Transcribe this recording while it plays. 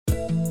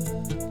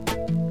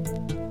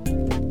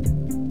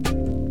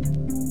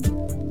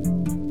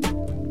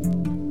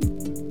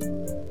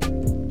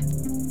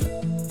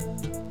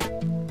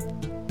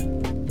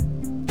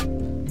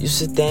Used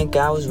to think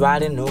I was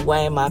riding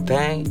away my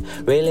pain.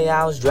 Really,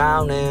 I was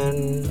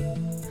drowning.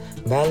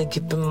 Barely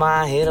keeping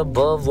my head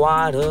above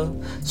water.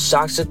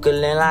 Sharks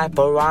circling like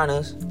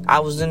piranhas. I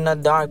was in a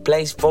dark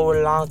place for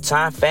a long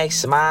time. Fake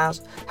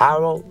smiles. I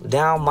wrote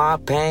down my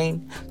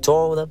pain.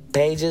 Tore the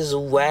pages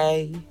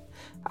away.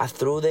 I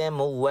threw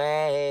them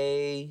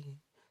away.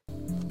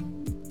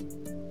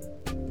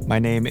 My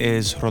name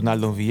is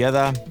Ronaldo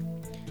Villeda,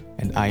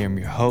 and I am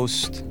your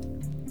host.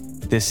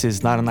 This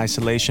is Not in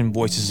Isolation,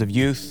 Voices of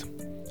Youth.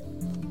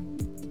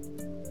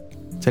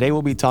 Today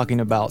we'll be talking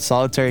about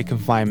solitary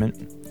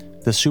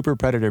confinement, the super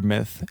predator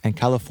myth, and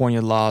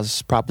California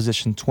laws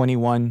Proposition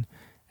 21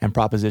 and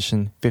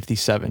Proposition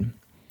 57.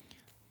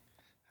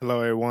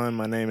 Hello everyone,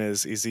 my name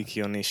is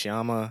Ezekiel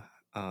Nishiyama,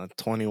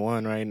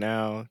 21 right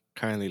now,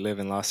 currently live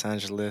in Los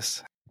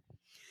Angeles.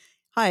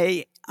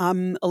 Hi,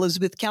 I'm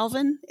Elizabeth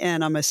Calvin,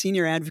 and I'm a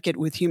senior advocate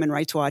with Human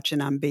Rights Watch,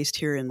 and I'm based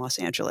here in Los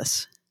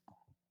Angeles.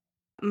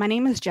 My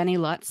name is Jenny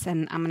Lutz,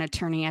 and I'm an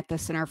attorney at the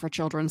Center for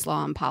Children's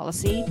Law and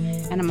Policy,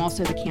 and I'm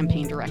also the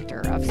campaign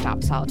director of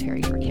Stop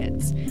Solitary for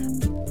Kids.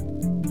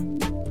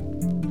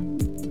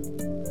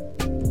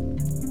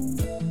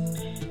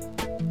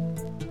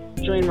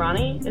 Join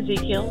Ronnie,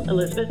 Ezekiel,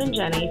 Elizabeth, and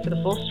Jenny for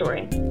the full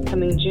story,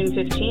 coming June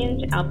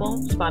 15 to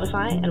Apple,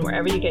 Spotify, and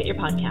wherever you get your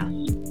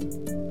podcasts.